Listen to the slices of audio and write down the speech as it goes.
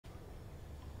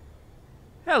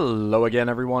Hello again,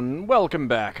 everyone. Welcome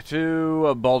back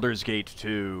to Baldur's Gate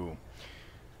 2.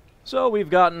 So, we've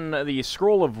gotten the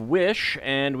Scroll of Wish,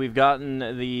 and we've gotten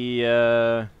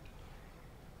the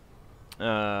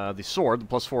sword, the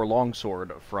 +4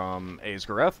 longsword from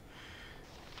Aesgareth.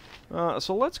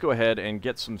 So let's go ahead and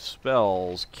get some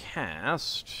spells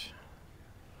cast.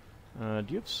 Do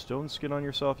you have stone skin on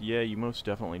yourself? Yeah, you most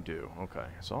definitely do. Okay,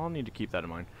 so I'll need to keep that in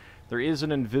mind. There is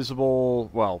an invisible,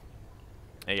 well,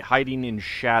 a hiding in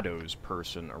shadows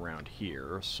person around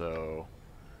here, so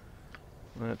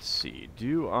let's see.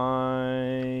 Did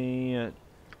I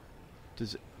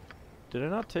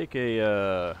not take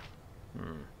a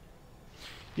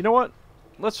You know what?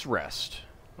 Let's rest.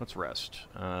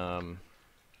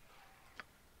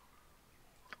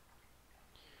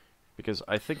 Because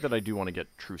I think that I do want to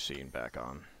get True Seeing back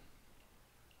on.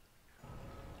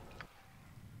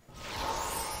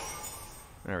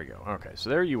 There we go. Okay, so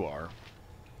there you are.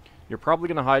 You're probably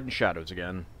going to hide in shadows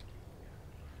again.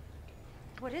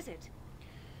 What is it?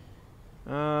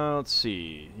 Let's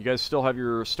see. You guys still have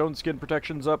your stone skin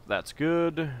protections up. That's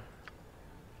good.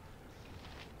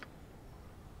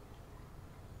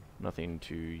 Nothing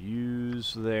to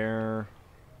use there.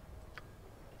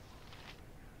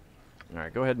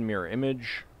 Alright, go ahead and mirror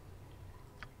image.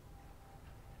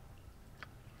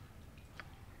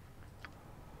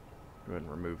 Go ahead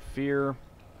and remove fear.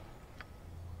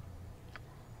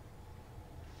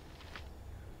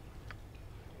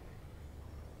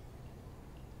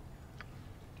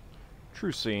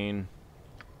 True Seeing.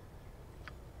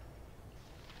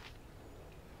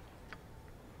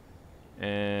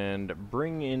 And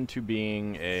bring into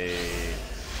being a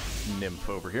nymph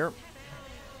over here.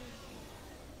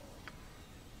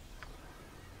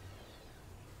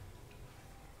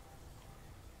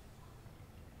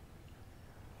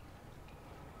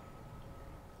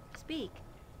 Speak.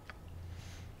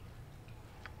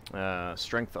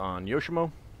 Strength on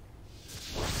Yoshimo.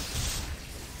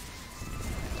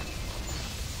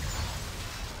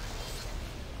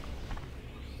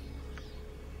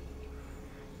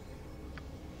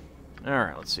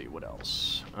 Alright, let's see, what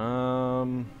else?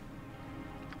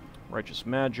 Righteous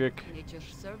Magic. Nature's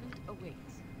servant awaits.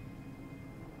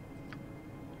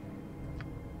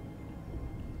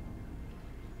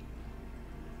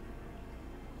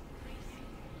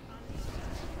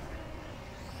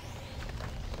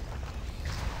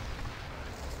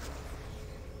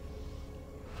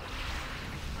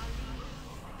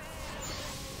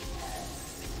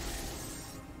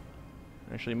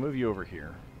 Actually, move you over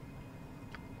here.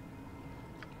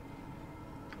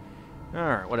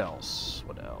 Alright, what else?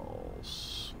 What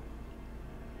else?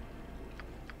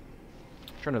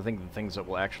 I'm trying to think of the things that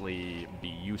will actually be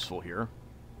useful here.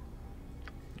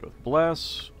 Go with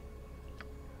Bless.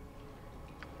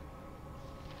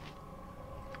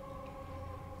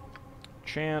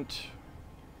 Chant.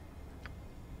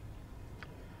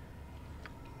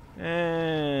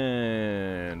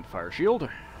 And Fire Shield.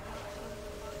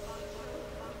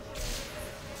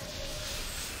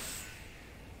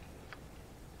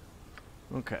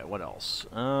 Okay, what else?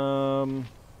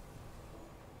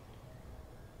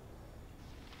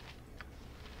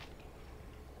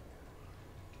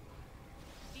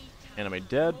 Animate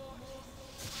Dead.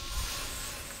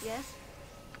 Yes?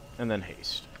 And then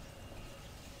Haste.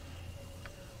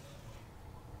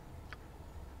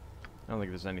 I don't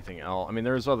think there's anything else. I mean,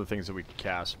 there's other things that we could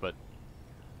cast, but...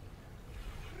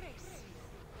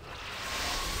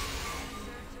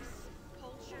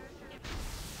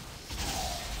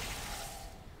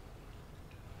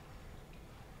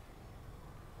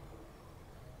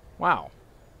 Wow.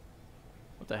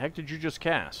 What the heck did you just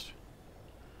cast?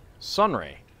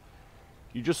 Sunray.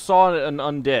 You just saw an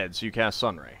undead, so you cast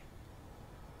Sunray.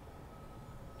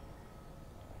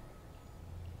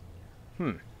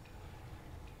 Hmm.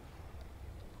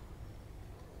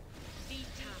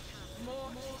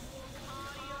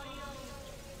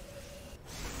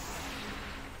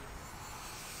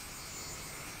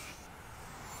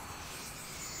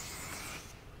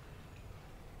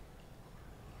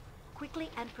 Quickly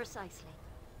and precisely.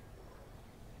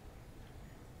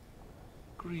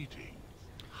 Greetings.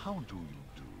 How do you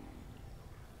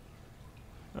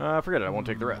do? Forget it. I won't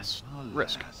take the risk.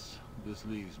 Alas, this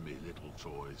leaves me little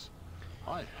choice.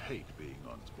 I hate being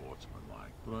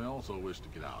unsportsmanlike, but I also wish to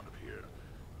get out of here.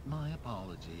 My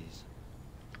apologies.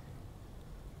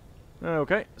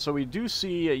 Okay, so we do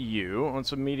see you.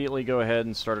 Let's immediately go ahead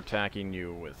and start attacking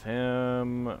you with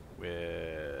him.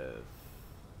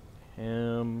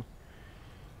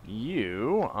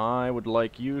 You, I would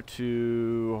like you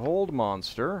to hold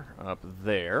monster up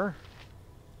there.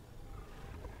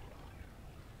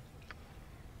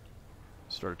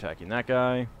 Start attacking that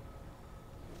guy.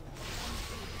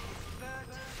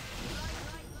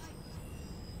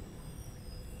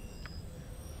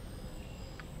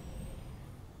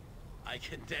 I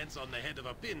can dance on the head of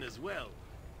a pin as well.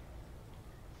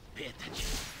 Pay attention.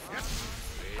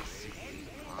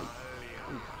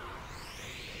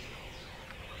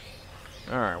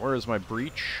 Alright, where is my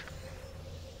breach?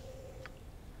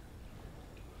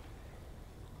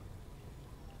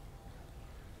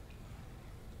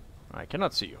 I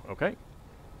cannot see you. Okay.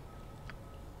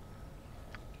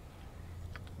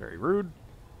 Very rude.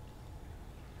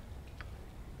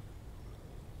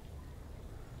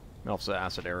 Melf's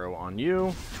acid arrow on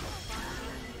you.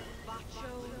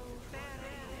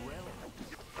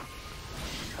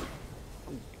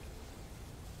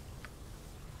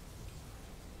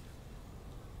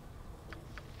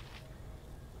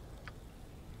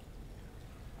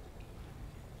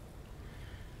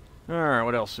 Alright,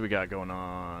 what else do we got going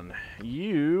on?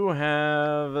 You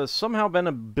have somehow been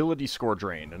ability score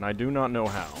drained, and I do not know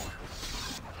how.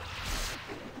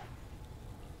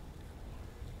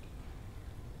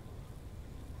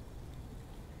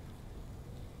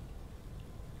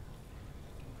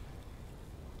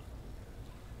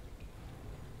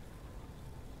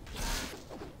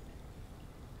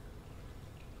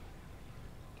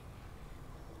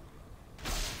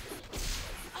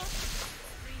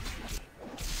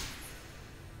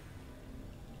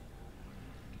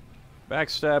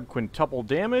 Backstab quintuple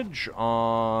damage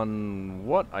on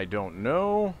what? I don't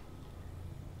know.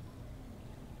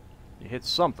 You hit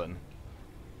something.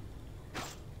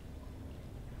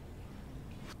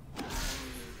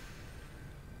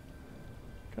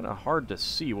 Kind of hard to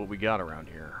see what we got around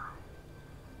here.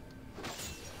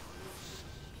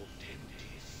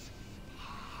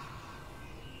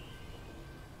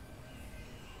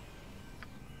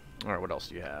 Alright, what else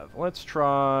do you have? Let's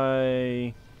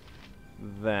try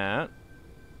that.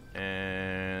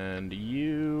 And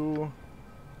you...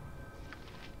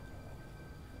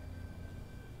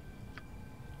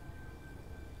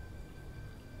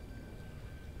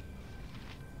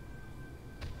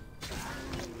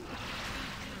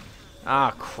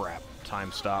 Ah, crap.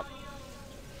 Time stop.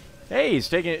 Hey, he's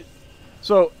taking it...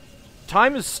 So,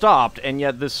 time is stopped, and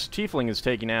yet this tiefling is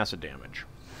taking acid damage.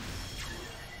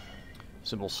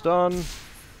 Simple stun.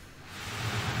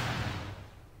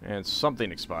 And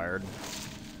something expired.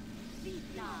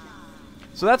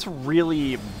 So that's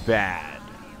really bad.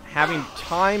 Having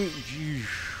time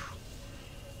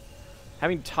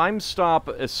stop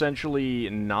essentially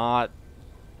not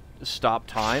stop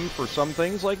time for some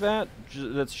things like that,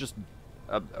 that's just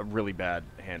a really bad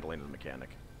handling of the mechanic.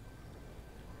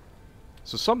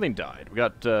 So something died. We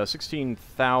got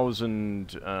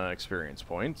 16,000 experience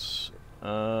points.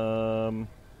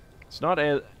 It's not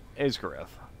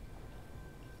Esgareth.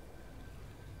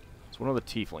 It's one of the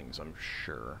tieflings, I'm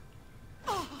sure.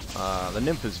 The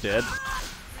nymph is dead.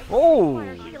 Oh!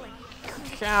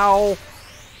 Cow!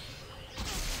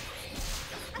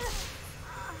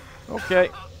 Okay.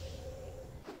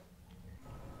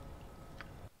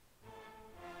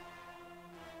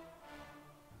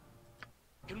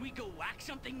 Can we go whack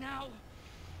something now?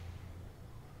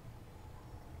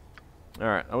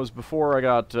 Alright, that was before I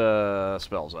got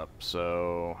spells up,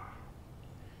 so...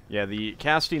 Yeah,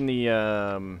 casting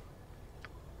the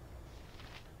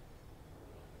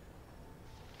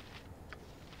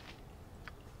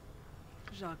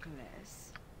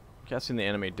casting the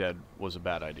animate dead was a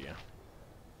bad idea.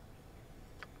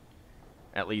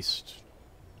 At least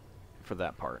for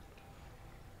that part.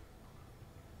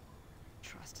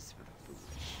 Trust is for the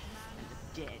foolish and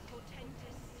the dead.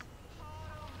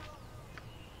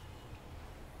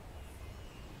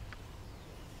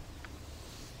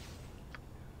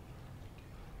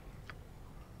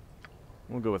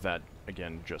 We'll go with that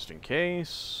again just in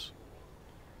case.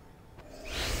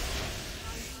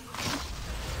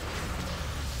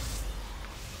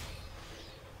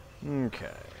 Okay.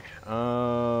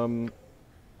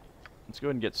 Let's go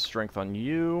ahead and get strength on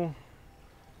you.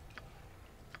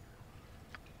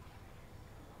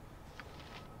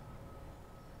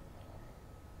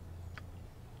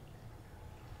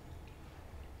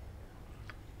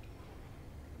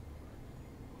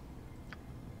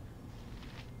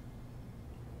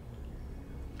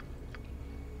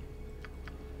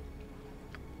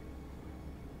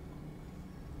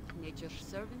 Nature's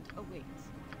servant awaits.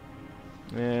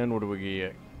 And what do we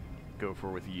go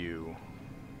for with you?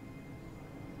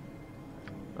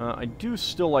 I do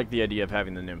still like the idea of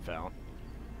having the nymph out.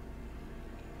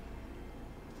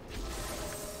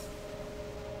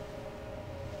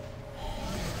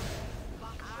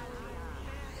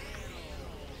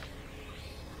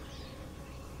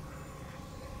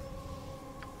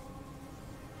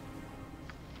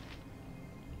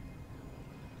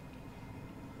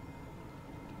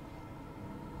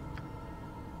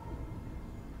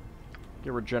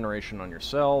 Get regeneration on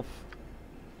yourself.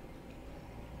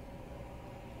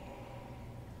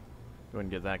 Go ahead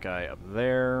and get that guy up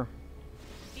there.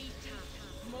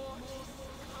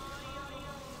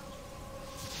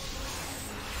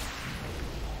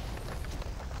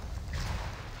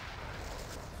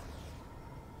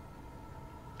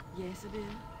 Yes, it is.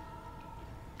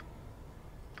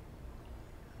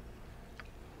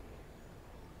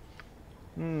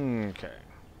 Okay.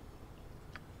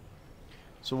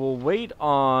 So we'll wait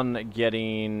on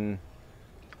getting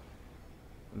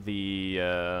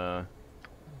the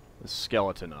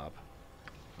skeleton up.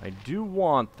 I do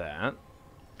want that.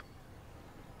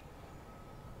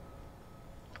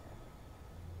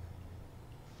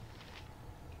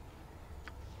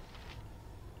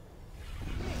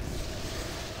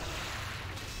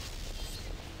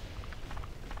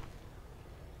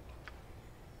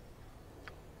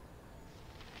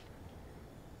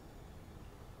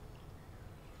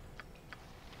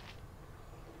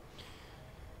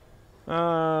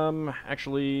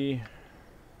 Actually,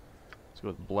 let's go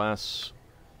with Bless.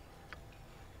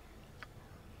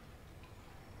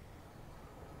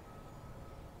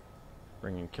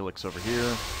 Bringing Killix over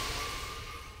here.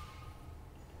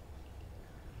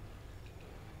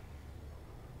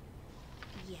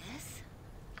 Yes.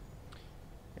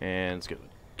 And let's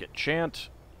get Chant.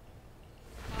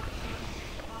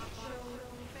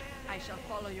 I shall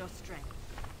follow your strength.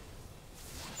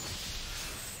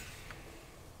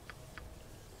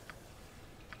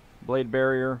 Blade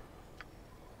Barrier.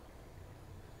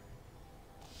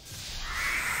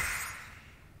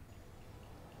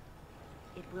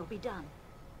 It will be done.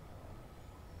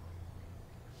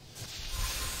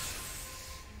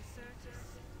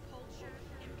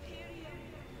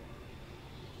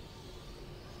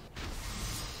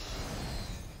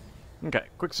 Okay,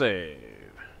 quick save.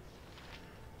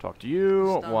 Talk to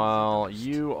you Stars while dust.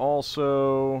 you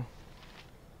also...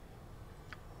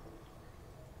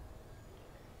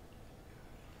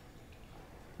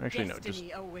 Actually, no, just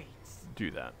Destiny awaits. do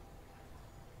that.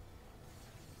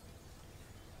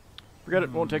 Forget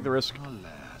it, won't take the risk.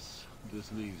 Alas,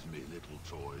 this leaves me little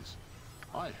choice.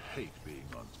 I hate being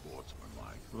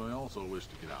unsportsmanlike, but I also wish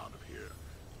to get out of here.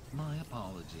 My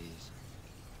apologies.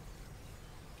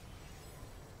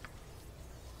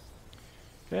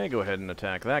 Okay, go ahead and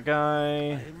attack that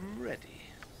guy. I'm ready,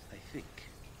 I think.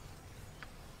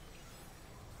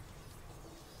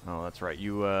 Oh, that's right.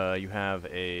 You have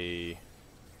a...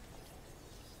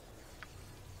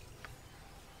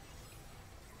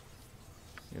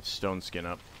 You have Stone Skin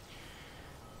up.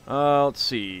 Let's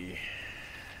see.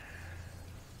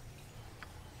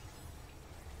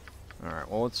 Alright,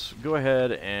 well, let's go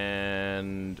ahead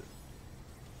and...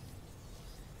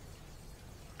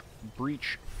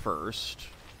 breach first.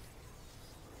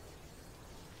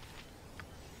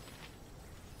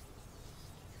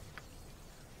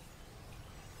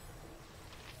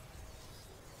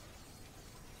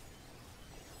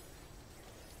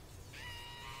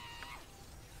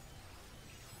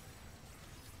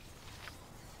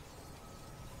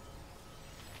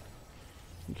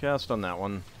 Cast on that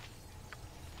one.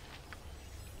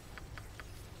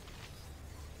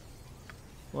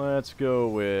 Let's go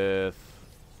with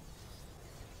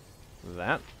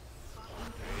that.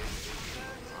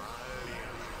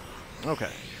 Okay.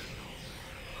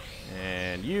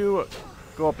 And you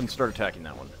go up and start attacking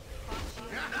that one.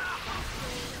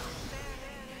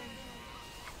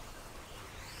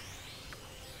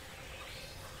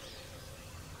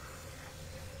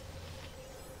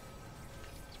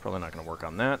 Probably not going to work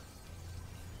on that.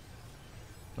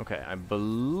 Okay, I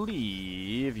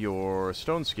believe your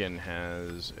Stone Skin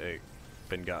has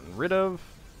been gotten rid of.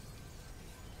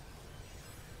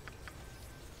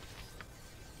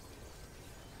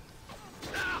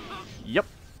 Yep.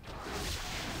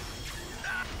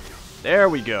 There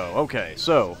we go. Okay,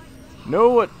 so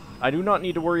no, I do not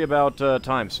need to worry about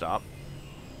time stop.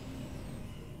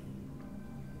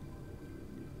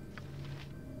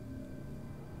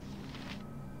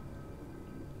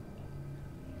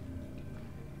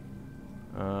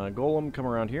 Golem, come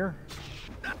around here.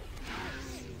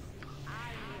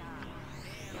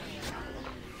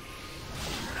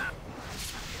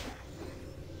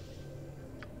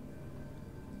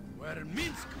 Where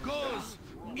Minsk goes,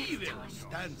 evil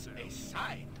stands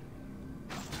aside.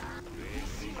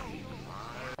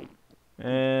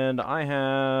 And I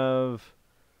have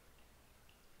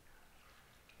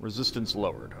resistance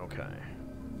lowered. Okay.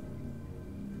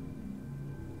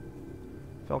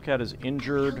 Felcat is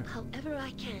injured. Help however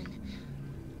I can.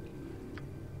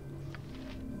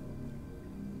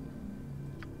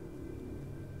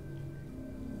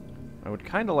 I would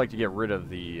kind of like to get rid of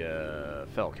the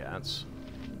Felcats.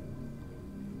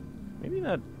 Maybe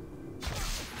that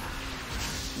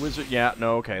wizard... Yeah,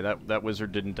 no, okay, that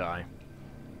wizard didn't die.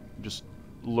 Just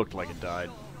looked like it died.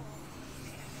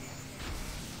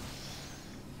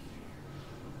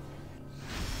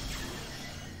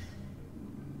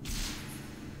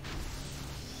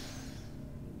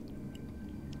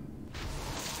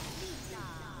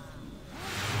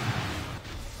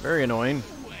 Very annoying.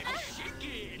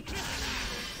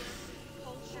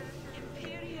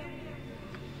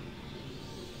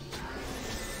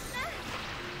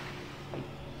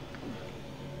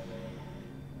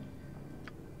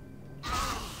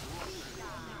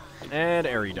 And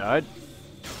Aerie died.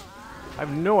 I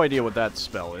have no idea what that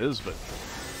spell is, but...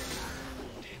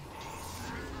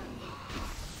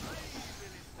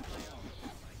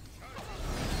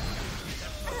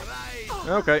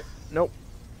 Okay, nope.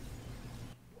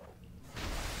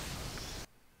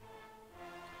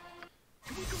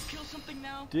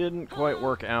 Didn't quite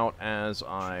work out as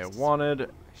I wanted.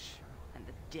 And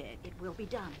the dead. It will be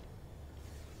done.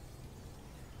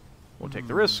 We'll take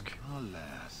the risk.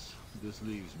 Alas, this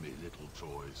leaves me little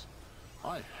choice.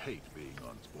 I hate being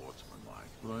unsportsmanlike,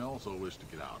 but I also wish to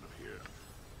get out of here.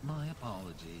 My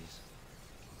apologies.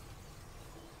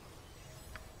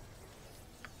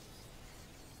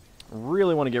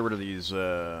 Really want to get rid of these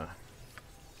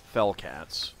fell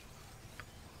cats.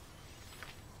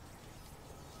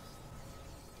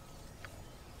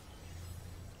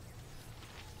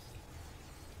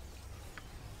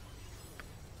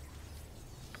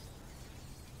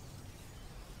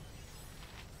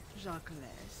 Jacques.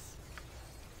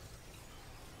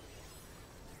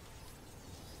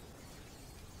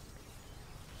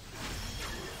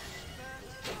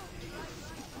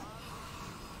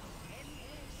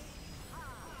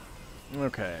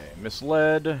 Okay,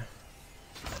 misled.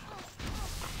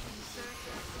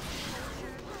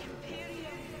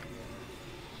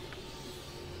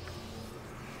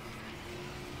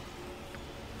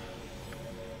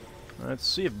 Let's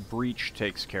see if Breach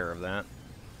takes care of that.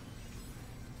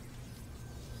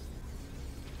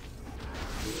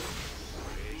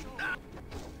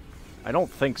 I don't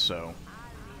think so.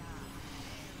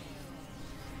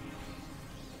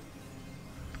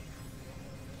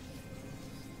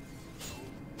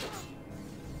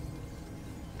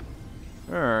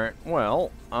 Alright, well,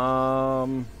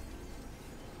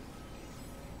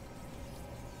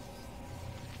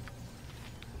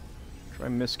 try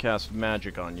miscast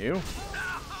magic on you.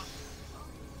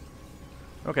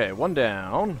 Okay, one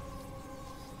down.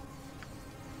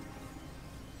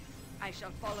 I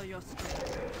shall follow your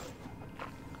strength.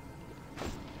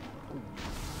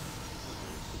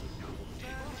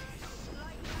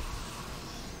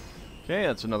 Okay,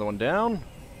 that's another one down.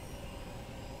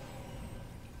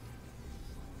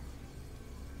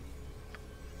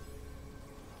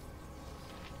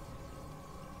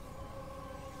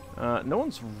 No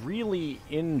one's really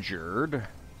injured.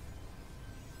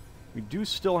 We do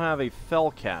still have a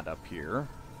fell cat up here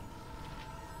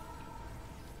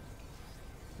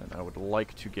that I would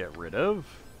like to get rid of.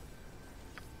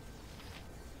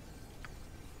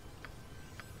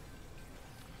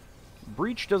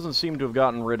 Breach doesn't seem to have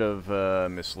gotten rid of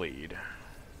Mislead.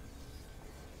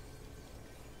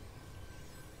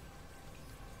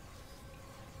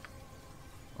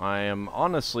 I am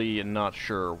honestly not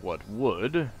sure what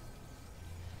would.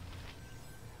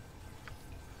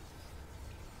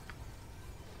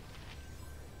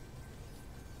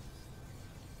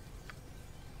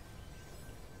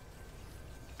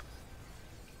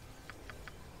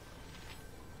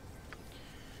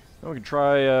 We can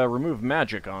try remove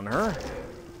magic on her.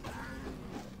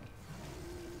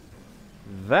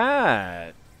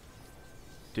 That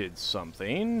did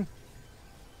something.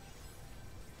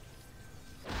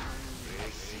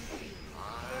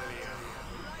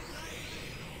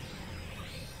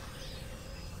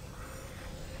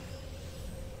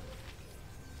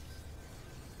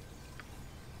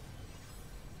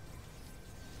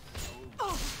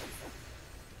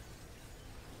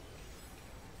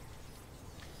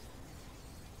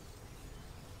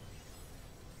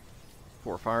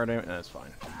 Four fire damage. That's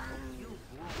fine.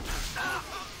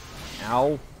 Ow.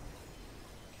 What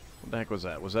the heck was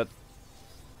that? Was that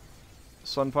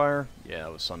Sunfire? Yeah,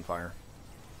 it was Sunfire.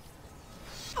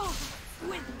 Oh,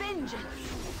 with vengeance.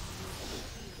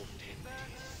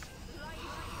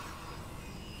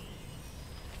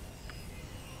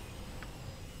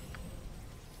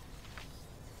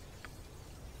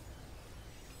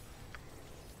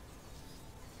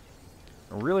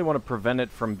 I really want to prevent it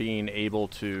from being able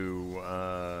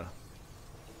to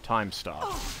time stop.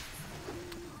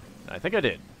 I think I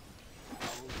did.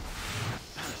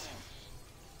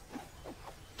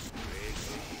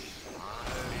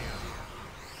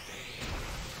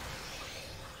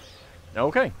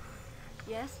 Okay.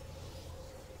 Yes?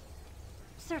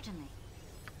 Certainly.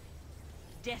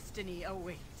 Destiny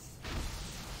awaits.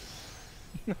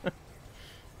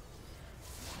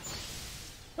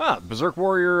 Berserk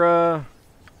Warrior,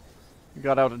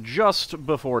 got out just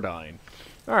before dying.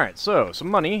 Alright, so, some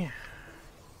money.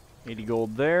 80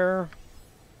 gold there.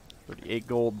 38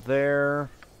 gold there.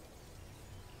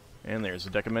 And there's a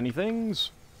deck of many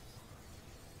things.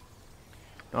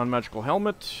 Non-magical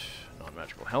helmet.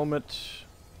 Non-magical helmet.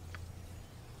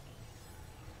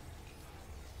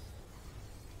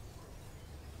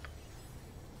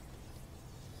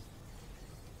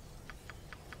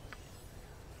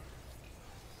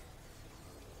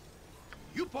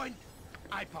 You point,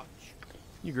 I punch.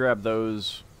 You grab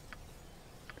those.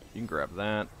 You can grab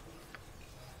that.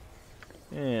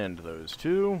 And those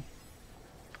two.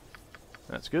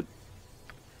 That's good.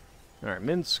 Alright,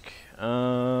 Minsk.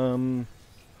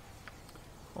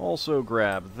 Also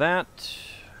grab that.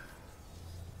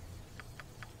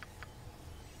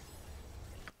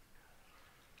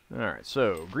 Alright,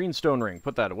 so, green stone ring.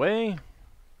 Put that away.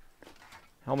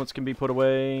 Helmets can be put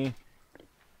away.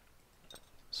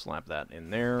 Slap that in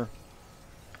there.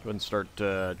 Go ahead and start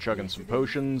chugging some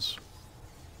potions.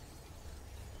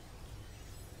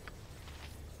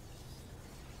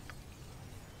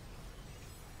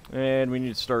 And we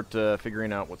need to start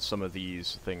figuring out what some of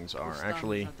these things are.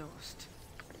 Actually,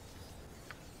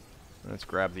 let's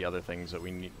grab the other things that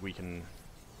we can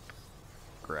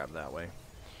grab that way.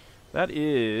 That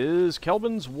is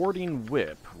Kelvin's Warding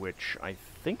Whip, which I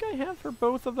think I have for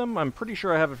both of them. I'm pretty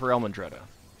sure I have it for Elmandretta.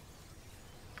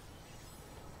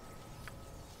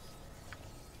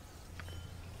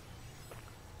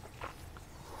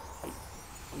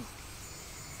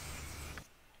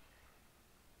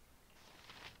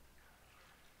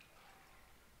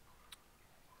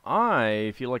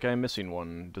 I feel like I'm missing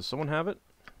one. Does someone have it?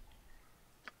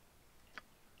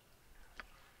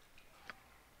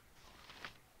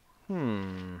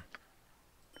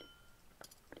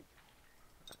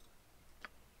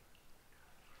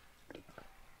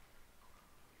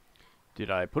 Did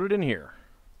I put it in here?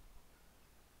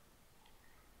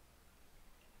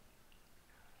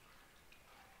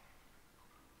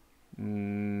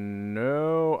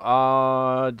 No.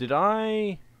 Did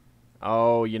I?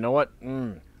 Oh, you know what?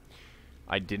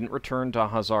 I didn't return to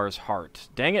Hazar's Heart.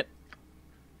 Dang it!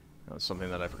 That was something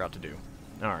that I forgot to do.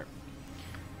 Alright.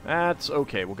 That's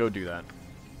okay. We'll go do that.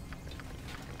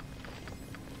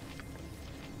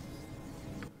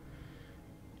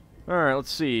 Alright,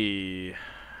 let's see.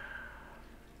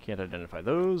 Can't identify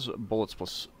those. Bullets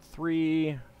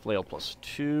 +3. Flail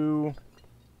 +2.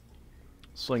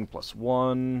 Sling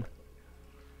 +1.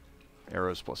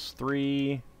 Arrows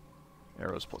 +3.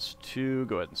 Arrows +2.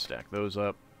 Go ahead and stack those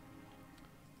up.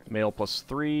 Mail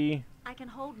 +3. I can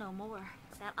hold no more.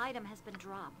 That item has been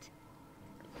dropped.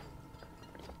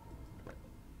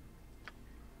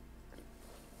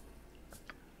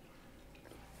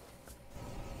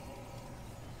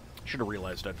 Should have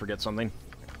realized I'd forget something.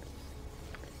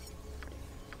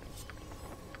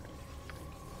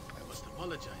 I must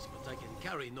apologize, but I can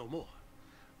carry no more.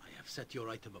 I have set your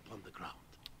item upon the ground.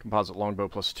 Composite longbow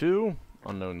 +2.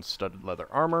 Unknown studded leather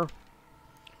armor.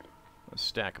 A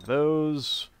stack of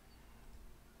those.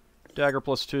 Dagger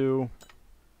 +2.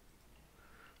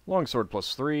 Longsword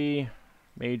 +3.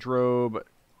 Mage robe.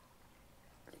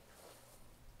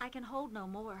 I can hold no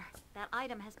more. That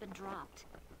item has been dropped.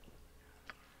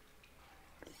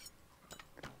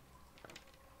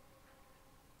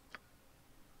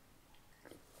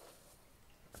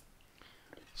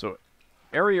 So,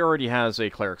 Ari already has a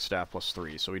cleric staff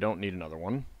 +3, so we don't need another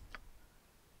one.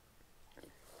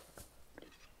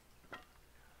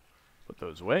 Put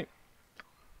those away.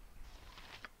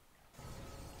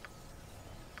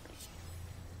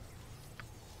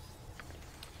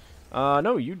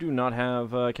 No, you do not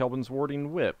have Kelvin's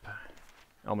Warding Whip.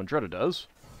 Elmandretta does.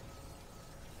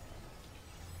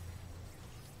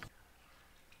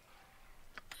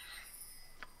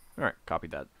 Alright, copy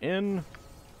that in.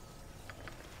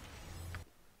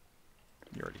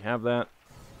 You already have that.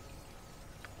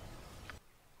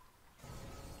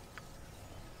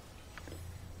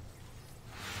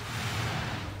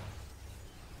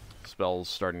 Spells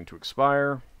starting to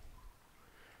expire.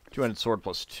 Two-handed sword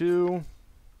 +2.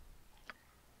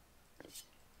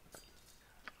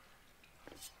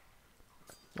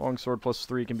 Longsword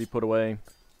 +3 can be put away.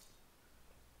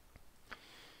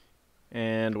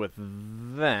 And with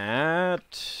that,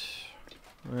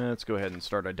 let's go ahead and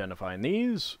start identifying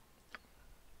these.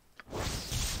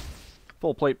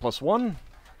 Full plate +1.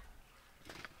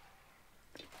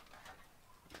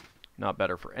 Not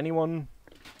better for anyone.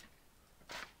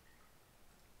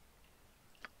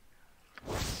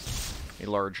 A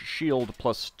large shield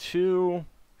plus 2.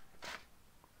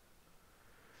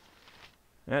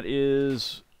 That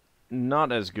is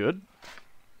not as good.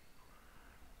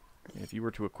 If you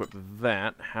were to equip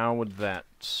that, how would that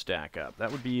stack up?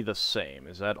 That would be the same.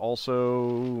 Is that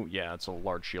also... Yeah, it's a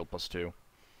large shield plus 2.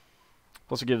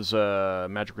 Plus it gives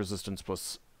magic resistance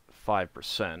plus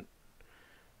 5%.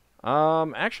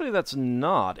 Actually, that's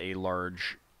not a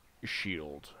large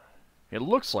shield. It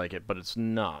looks like it, but it's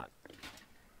not.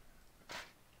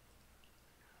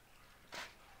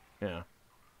 Yeah.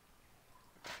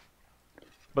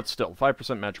 But still,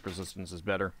 5% magic resistance is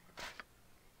better.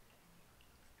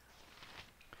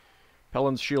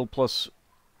 Pellin's shield plus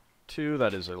 2.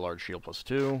 That is a large shield plus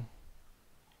 2.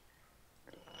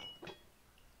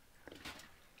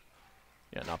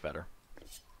 Yeah, not better.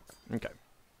 Okay.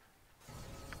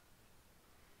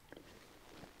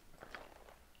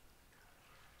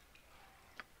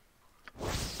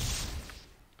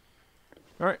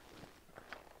 Alright.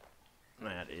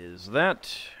 That is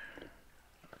that.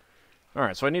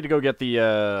 Alright, so I need to go get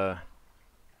the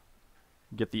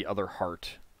other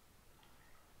heart.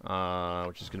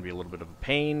 Which is going to be a little bit of a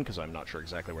pain, because I'm not sure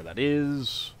exactly where that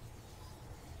is.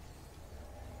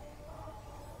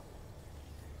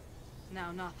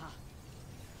 Now, Napa.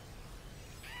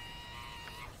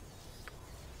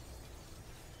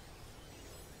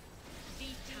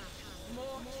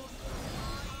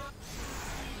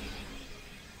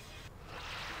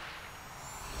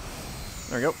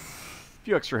 There we go. A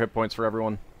few extra hit points for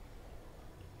everyone.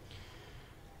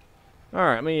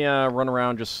 Alright, let me run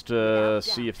around just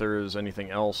see if there's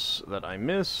anything else that I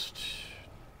missed.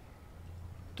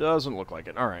 Doesn't look like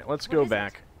it. Alright, let's go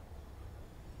back.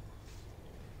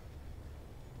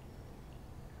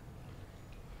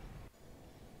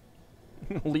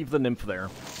 Leave the nymph there.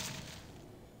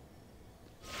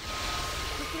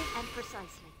 Quickly and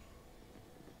precisely.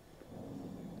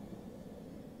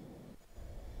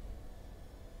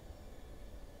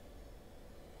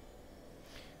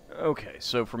 Okay,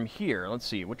 so from here, let's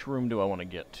see, which room do I want to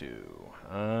get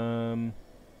to?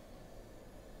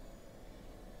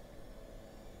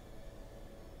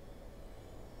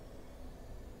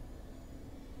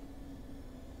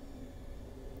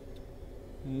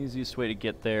 Easiest way to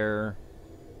get there.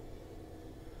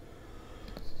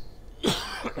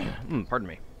 Pardon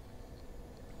me.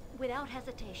 Without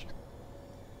hesitation.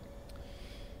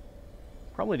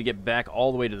 Probably to get back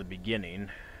all the way to the beginning.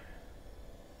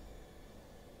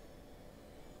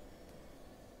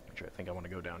 Which I think I want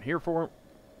to go down here for.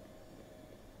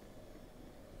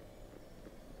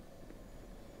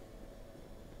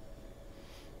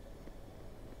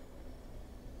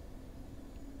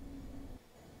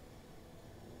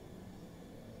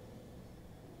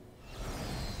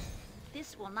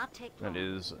 This will not take long. That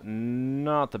is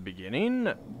not the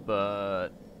beginning, but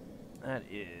that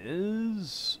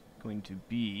is going to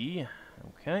be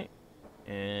okay.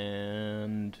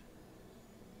 And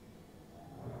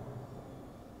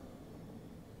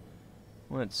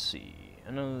let's see.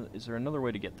 Is there another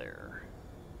way to get there?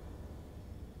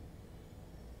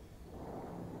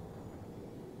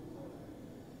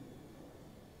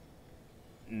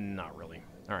 Not really.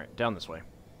 All right, down this way.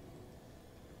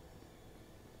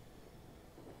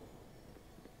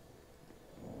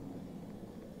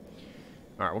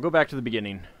 Alright, we'll go back to the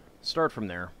beginning. Start from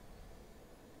there.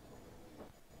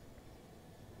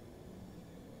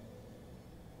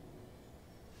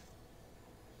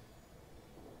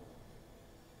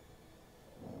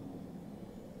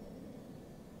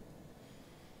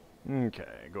 Okay,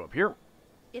 go up here.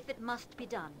 If it must be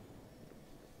done.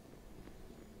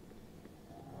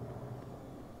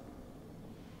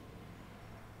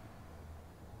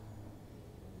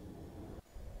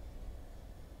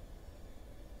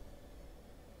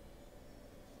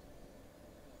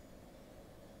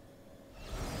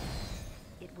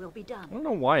 Will be done. I don't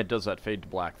know why it does that fade to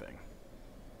black thing.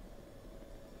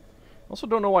 Also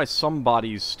don't know why some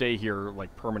bodies stay here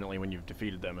like permanently when you've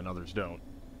defeated them and others don't.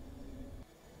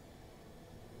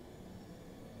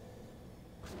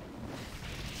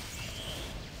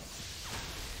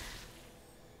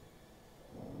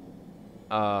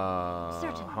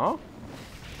 Huh?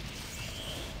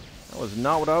 That was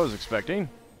not what I was expecting.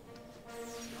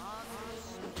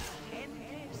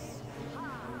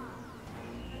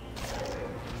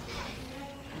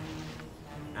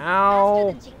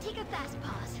 Ow! Take a fast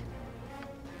pause.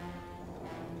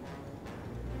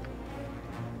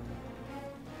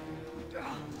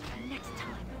 Next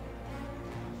time.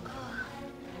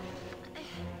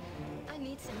 I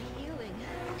need some healing.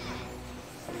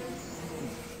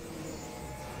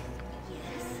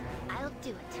 Yes, I'll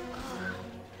do it.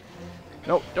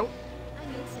 No, don't. I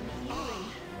need some healing.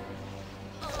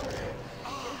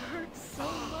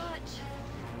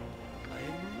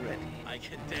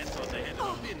 can dance on the head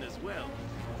of a pin as well.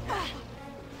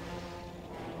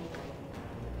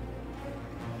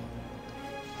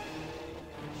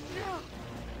 No!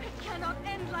 It cannot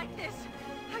end like this!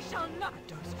 I shall not...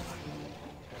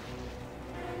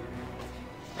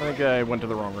 I think I went to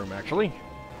the wrong room, actually.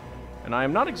 And I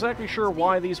am not exactly sure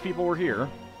why these people were here.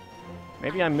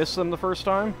 Maybe I missed them the first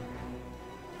time?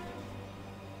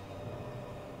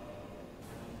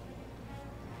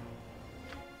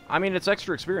 I mean, it's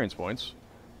extra experience points.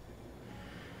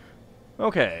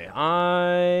 Okay,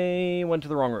 I went to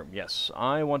the wrong room. Yes,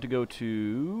 I want to go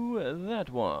to that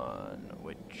one,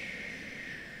 which...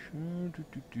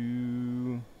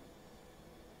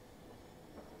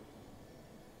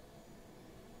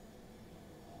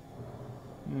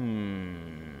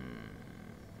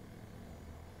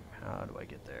 How do I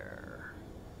get there?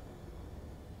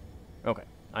 Okay,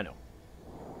 I know.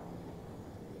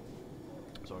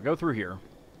 So I'll go through here.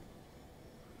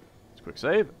 Let's quick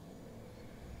save.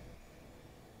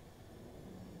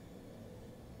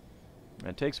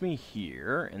 That takes me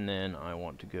here, and then I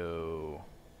want to go...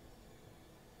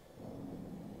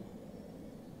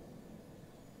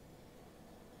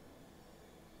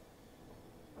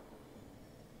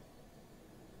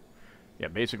 Yeah,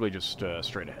 basically just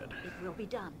straight ahead. It will be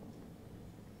done.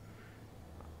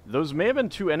 Those may have been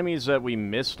two enemies that we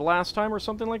missed last time or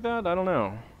something like that. I don't know.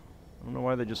 I don't know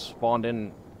why they just spawned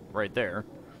in right there.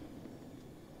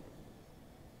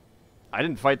 I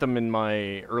didn't fight them in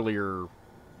my earlier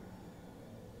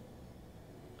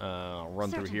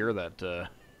run through here that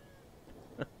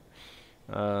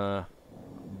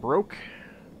broke,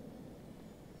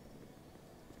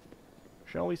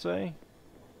 shall we say?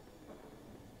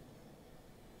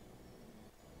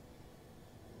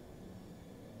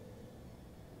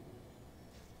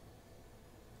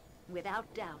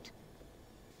 Without doubt.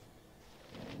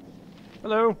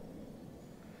 Hello.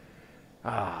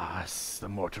 Ah, the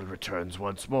mortal returns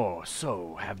once more.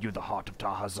 So, have you the heart of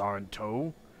Tahazar in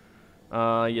tow?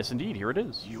 Yes indeed, here it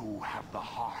is. You have the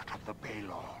heart of the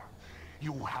Baelor.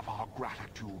 You have our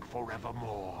gratitude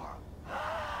forevermore.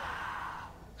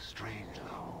 Strange,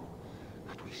 though,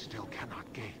 that we still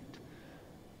cannot gate.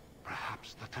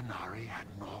 Perhaps the Tanari had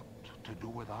naught to do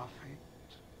with our fate?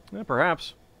 Yeah,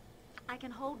 perhaps. I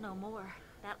can hold no more.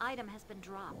 That item has been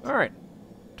dropped. Alright.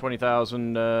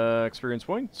 20,000 experience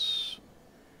points.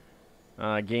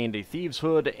 Gained a Thieves'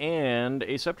 Hood and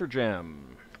a Scepter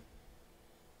Gem.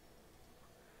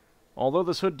 Although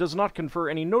this hood does not confer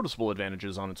any noticeable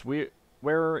advantages on its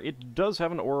wearer, it does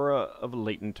have an aura of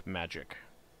latent magic.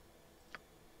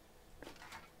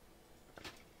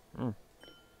 I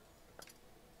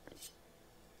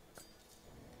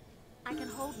can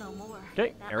hold no more.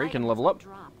 Okay, That Ari can item level has up. been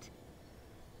dropped.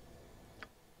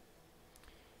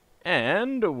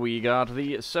 And we got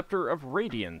the Scepter of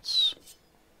Radiance.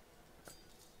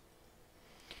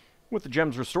 With the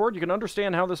gems restored, you can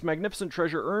understand how this magnificent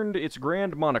treasure earned its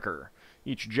grand moniker.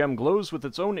 Each gem glows with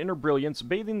its own inner brilliance,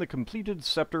 bathing the completed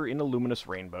scepter in a luminous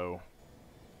rainbow.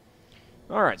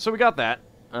 Alright, so we got that.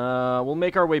 We'll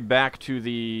make our way back to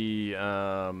the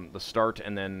start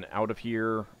and then out of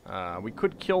here. We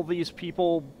could kill these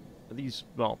people.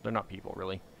 Well, they're not people,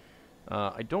 really.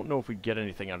 I don't know if we get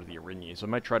anything out of the Arinyes. I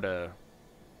might try to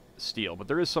steal, but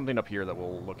there is something up here that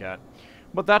we'll look at.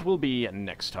 But that will be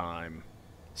next time.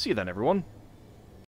 See you then, everyone.